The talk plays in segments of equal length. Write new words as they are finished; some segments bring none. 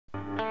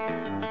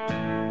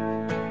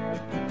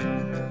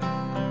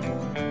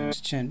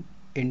question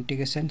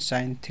integration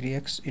sin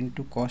 3x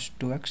into cos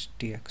 2x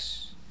dx.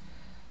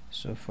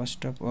 So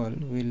first of all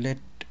we let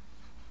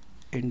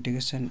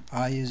integration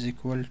I is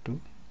equal to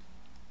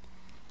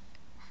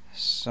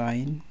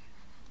sin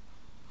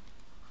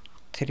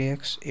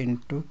 3x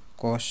into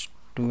cos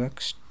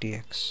 2x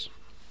dx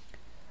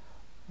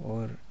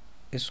और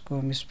इसको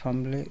हम इस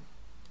फॉर्मूले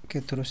के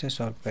through से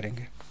solve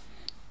करेंगे।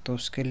 तो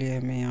उसके लिए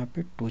हमें यहाँ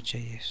पे 2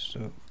 चाहिए।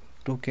 सो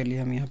 2 के लिए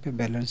हम यहाँ पे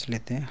बैलेंस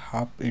लेते हैं,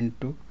 half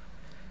into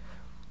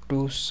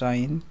 2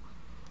 sin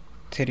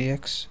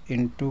 3x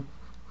into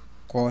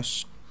cos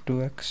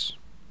 2x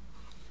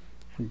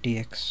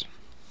dx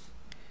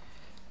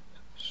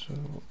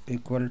so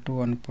equal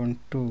to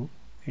 1.2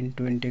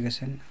 into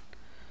integration.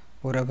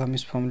 और अब हम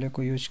इस फॉर्मूले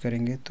को यूज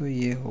करेंगे तो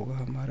ये होगा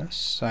हमारा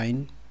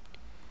sin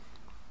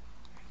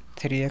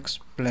 3x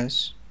plus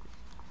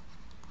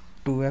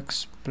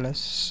 2x plus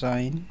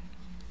sin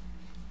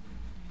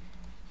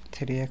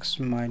 3x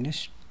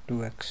minus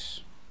 2x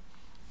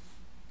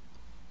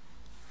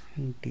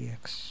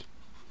dx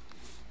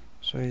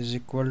so is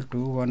equal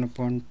to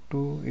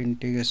 1.2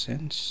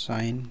 integration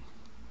sin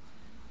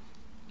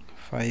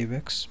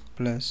 5x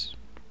plus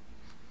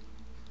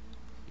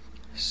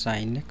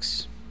sin x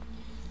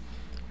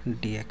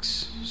dx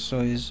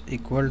so is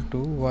equal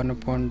to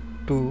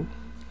 1.2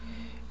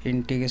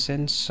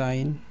 integration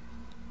sin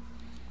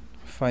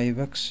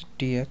 5x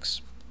dx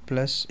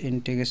plus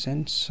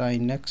integration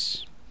sin x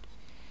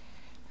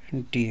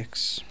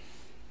dx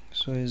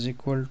so is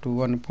equal to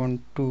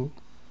 1.2,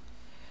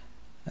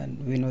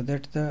 and we know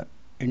that the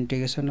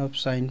integration of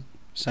sin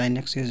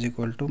x is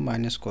equal to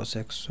minus cos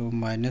x, so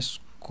minus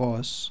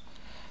cos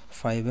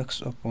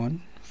 5x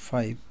upon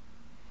 5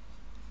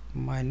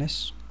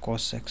 minus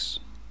cos x,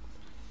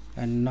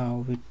 and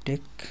now we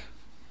take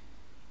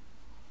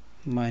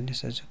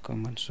minus as a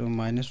common, so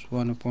minus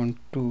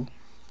 1.2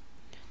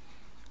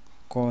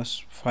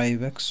 cos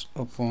 5x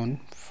upon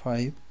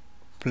 5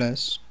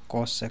 plus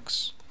cos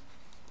x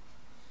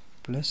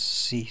plus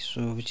c,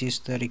 so which is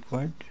the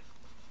required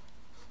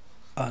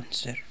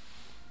answer.